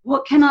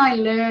 what can I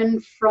learn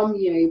from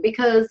you?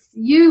 Because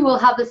you will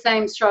have the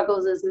same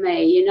struggles as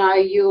me.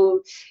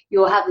 You'll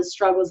have the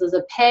struggles as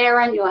a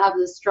parent. You'll have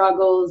the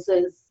struggles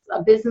as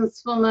a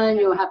businesswoman.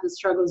 You'll have the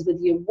struggles with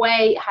your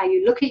weight, how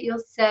you look at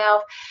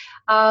yourself.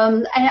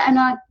 And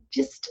I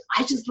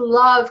just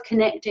love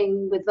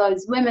connecting with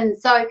those women.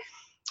 So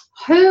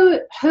who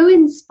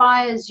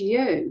inspires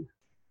you?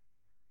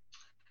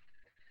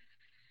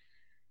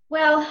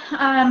 Well,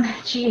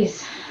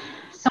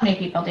 so many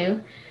people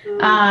do.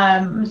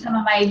 Some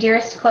of my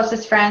dearest,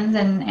 closest friends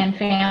and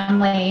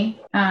family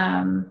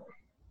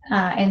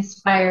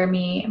inspire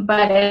me.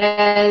 But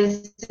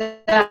as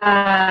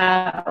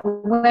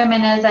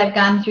women, as I've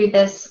gone through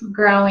this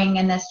growing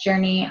in this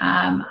journey,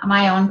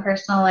 my own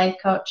personal life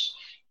coach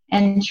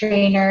and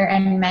trainer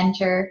and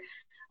mentor,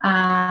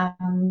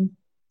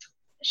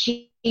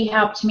 she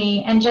helped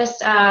me. And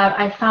just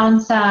I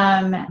found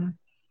some...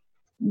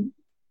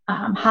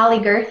 Holly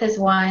Girth is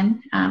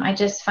one. I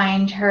just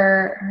find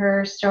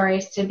her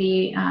stories to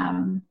be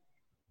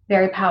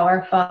very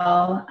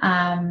powerful.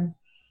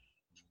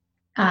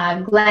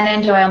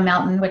 Glennon Doyle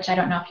Melton, which I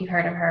don't know if you've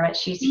heard of her, but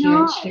she's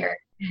huge here.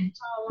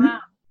 Oh,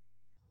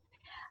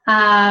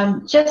 wow.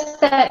 Just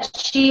that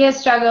she has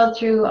struggled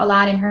through a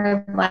lot in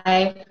her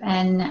life,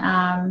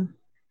 and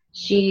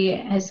she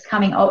is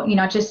coming,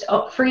 just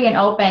free and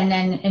open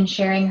and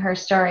sharing her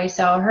story.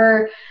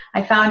 So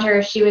I found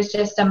her, she was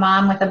just a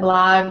mom with a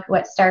blog,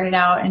 what started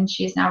out, and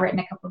she's now written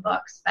a couple of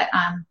books. But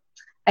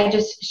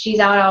she's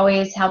out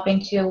always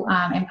helping to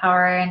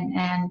empower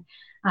and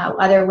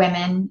other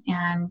women,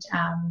 and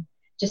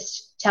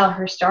just tell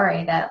her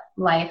story that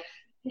life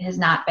has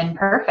not been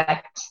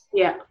perfect.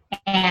 Yeah.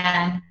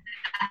 And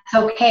that's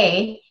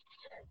okay.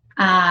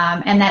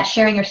 And that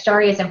sharing your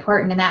story is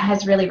important, and that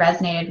has really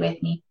resonated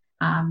with me.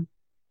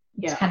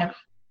 It's kind of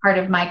part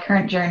of my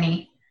current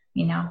journey,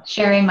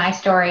 sharing my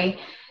story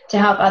to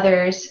help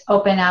others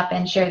open up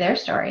and share their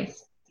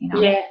stories.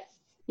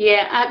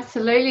 Yeah,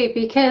 absolutely.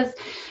 Because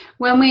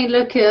when we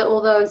look at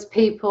all those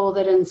people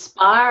that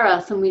inspire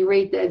us and we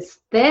read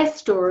their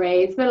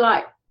stories, we're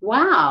like,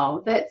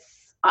 wow,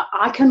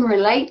 I can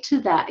relate to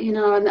that,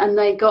 and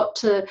they got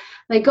to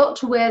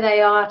where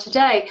they are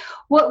today.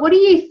 What do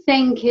you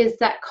think is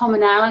that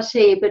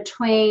commonality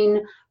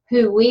between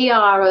who we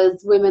are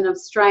as women of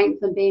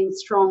strength and being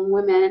strong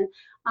women,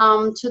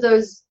 to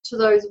those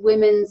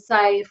women,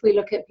 say, if we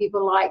look at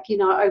people like,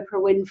 Oprah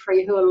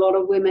Winfrey, who a lot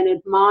of women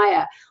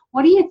admire?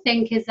 What do you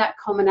think is that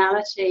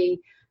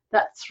commonality,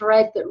 that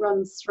thread that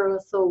runs through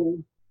us all?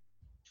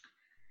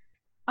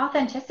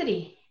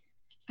 Authenticity.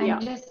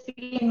 And just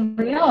being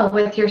real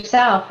with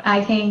yourself.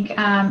 I think,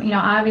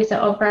 obviously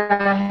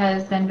Oprah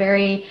has been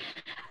very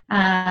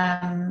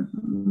well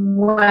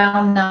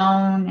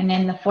known and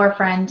in the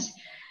forefront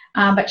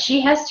But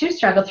she has too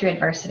struggled through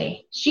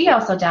adversity. She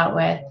also dealt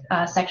with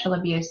sexual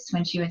abuse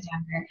when she was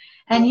younger.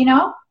 And,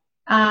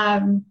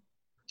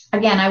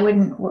 again, I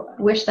wouldn't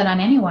wish that on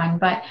anyone,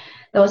 but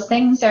those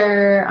things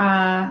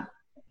are,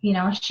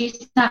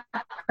 she's not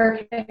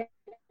perfect.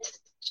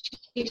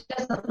 She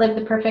doesn't live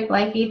the perfect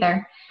life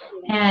either.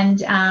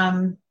 And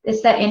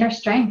it's that inner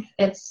strength.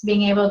 It's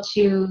being able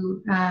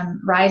to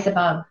rise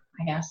above,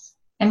 I guess.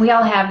 And we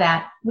all have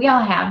that. We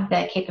all have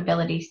the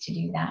capabilities to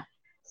do that.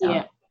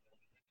 So.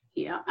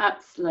 Yeah,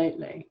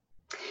 absolutely.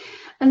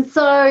 And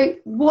so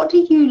what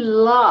do you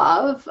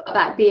love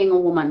about being a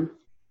woman?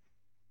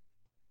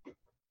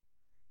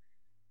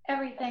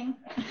 Everything.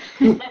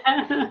 It's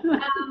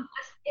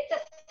a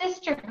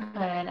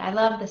sisterhood. I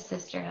love the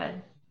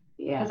sisterhood.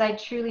 Yeah. Because I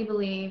truly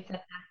believe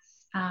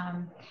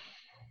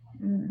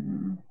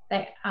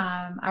that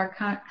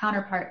our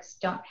counterparts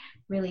don't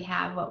really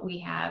have what we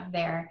have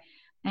there.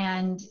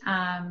 And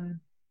the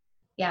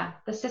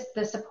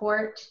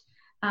support.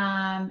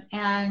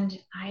 And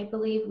I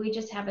believe we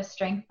just have a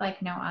strength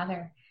like no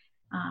other.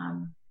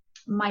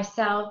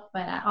 Myself,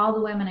 but all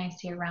the women I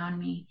see around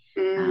me,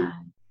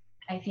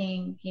 I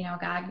think,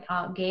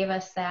 God gave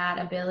us that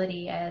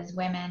ability as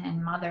women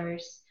and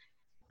mothers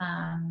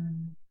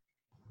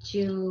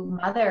to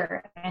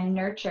mother and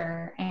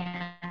nurture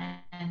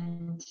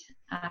and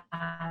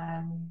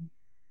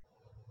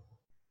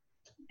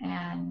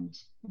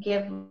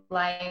give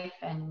life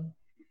and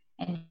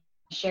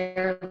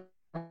share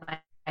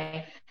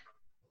life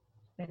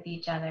with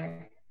each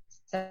other.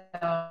 So,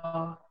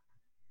 I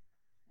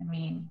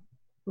mean,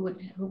 who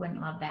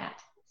wouldn't love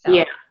that? So,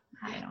 yeah.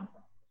 I don't know.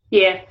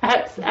 Yeah,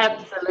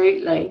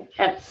 absolutely.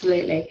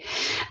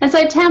 And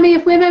so tell me,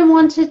 if women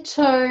wanted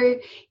to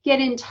get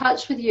in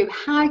touch with you,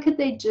 how could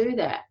they do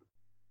that?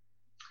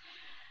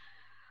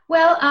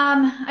 Well,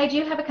 I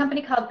do have a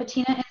company called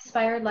Patina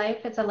Inspired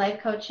Life. It's a life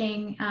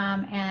coaching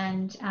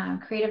and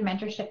creative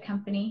mentorship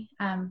company.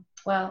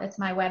 It's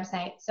my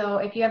website. So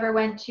if you ever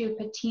went to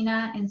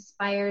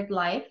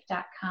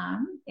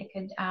patinainspiredlife.com, they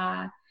could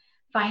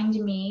find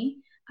me.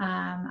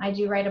 I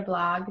do write a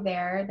blog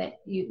there that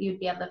you'd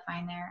be able to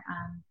find there.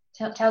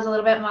 Tells a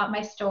little bit about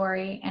my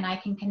story, and I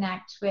can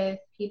connect with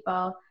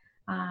people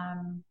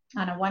on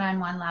a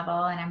one-on-one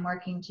level, and I'm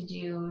working to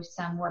do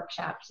some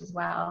workshops as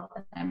well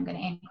that I'm going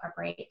to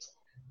incorporate.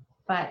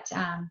 But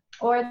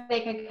or they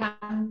could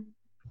come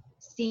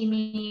see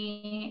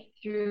me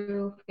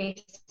through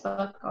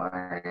Facebook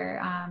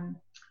or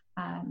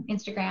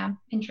Instagram,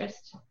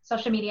 Pinterest,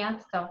 social media.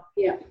 So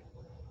yeah.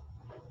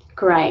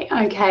 Great.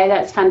 Okay,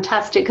 that's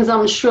fantastic, because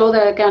I'm sure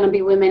there are going to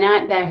be women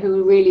out there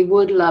who really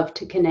would love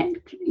to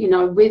connect,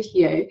 with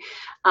you,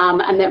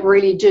 and that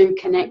really do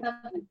connect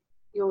with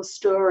your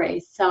story.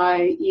 So,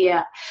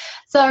 yeah.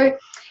 So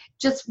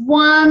just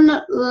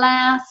one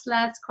last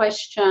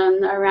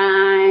question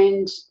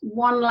around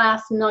one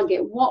last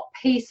nugget. What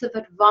piece of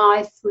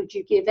advice would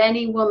you give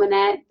any woman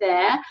out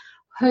there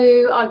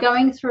who are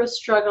going through a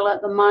struggle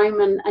at the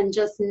moment and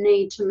just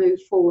need to move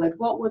forward?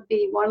 What would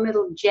be one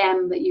little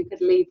gem that you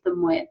could leave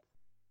them with?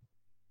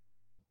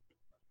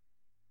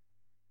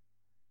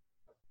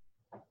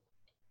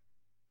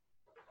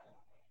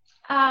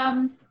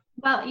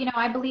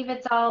 I believe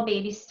it's all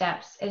baby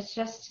steps. It's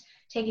just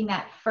taking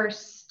that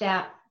first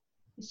step.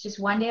 It's just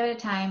one day at a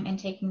time and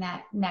taking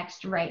that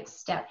next right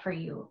step for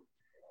you.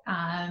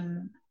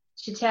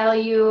 To tell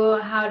you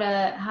how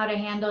to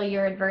handle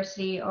your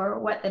adversity or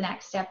what the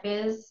next step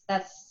is,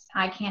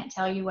 I can't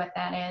tell you what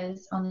that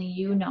is. Only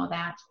you know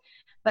that.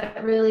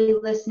 But really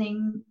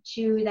listening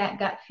to that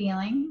gut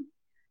feeling,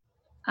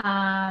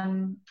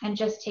 and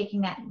just taking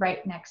that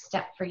right next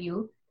step for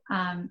you.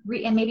 And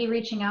maybe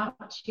reaching out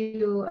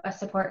to a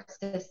support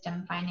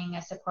system, finding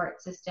a support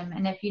system.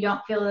 And if you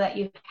don't feel that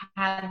you've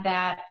had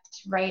that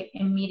right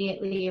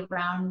immediately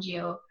around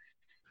you,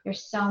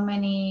 there's so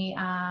many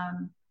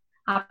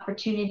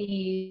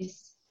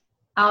opportunities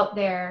out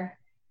there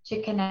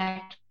to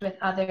connect with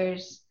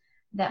others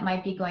that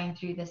might be going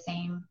through the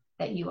same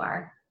that you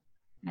are,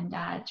 and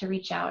to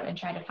reach out and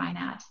try to find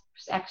that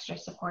extra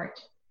support.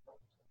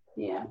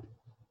 Yeah.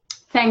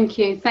 Thank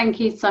you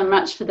so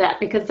much for that,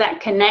 because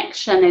that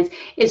connection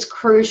is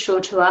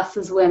crucial to us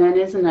as women,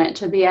 isn't it?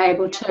 To be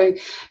able to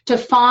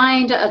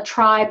find a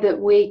tribe that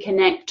we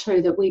connect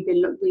to, that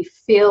we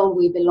feel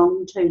we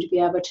belong to be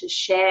able to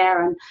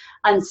share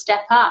and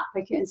step up.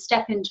 We can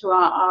step into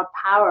our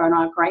power and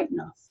our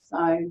greatness.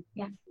 So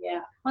yeah.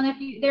 Well,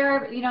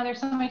 there's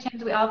so many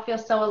times we all feel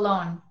so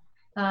alone.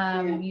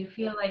 You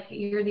feel like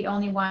you're the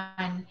only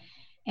one.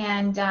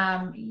 And,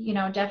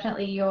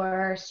 definitely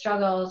your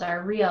struggles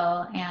are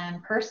real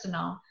and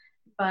personal,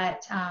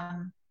 but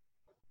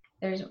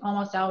there's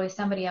almost always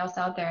somebody else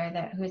out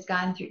there who's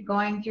going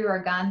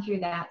through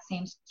that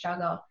same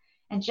struggle.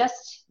 And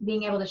just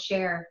being able to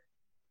share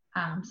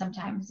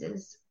sometimes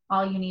is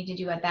all you need to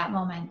do at that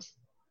moment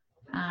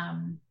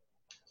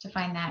to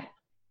find that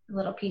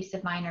little peace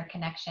of mind or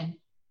connection.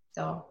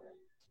 So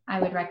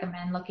I would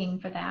recommend looking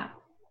for that.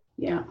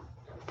 Yeah.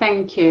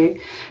 Thank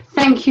you.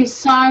 Thank you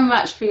so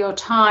much for your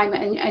time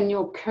and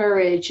your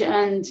courage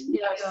and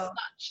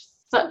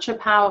such a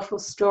powerful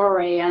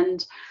story.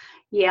 And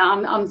yeah,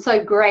 I'm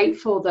so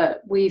grateful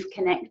that we've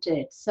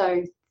connected.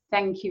 So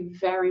thank you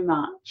very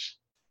much.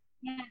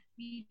 Yeah,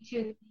 me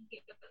too. Thank you.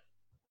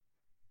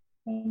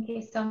 Thank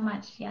you so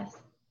much. Yes,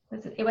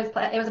 it was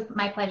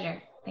my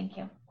pleasure. Thank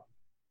you.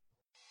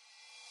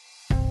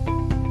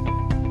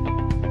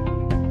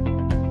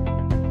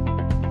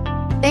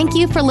 Thank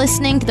you for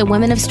listening to the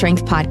Women of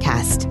Strength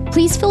podcast.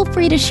 Please feel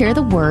free to share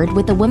the word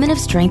with the women of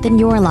strength in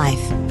your life.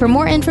 For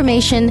more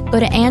information, go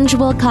to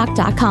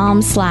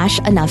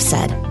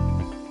angewilcock.com/enoughsaid.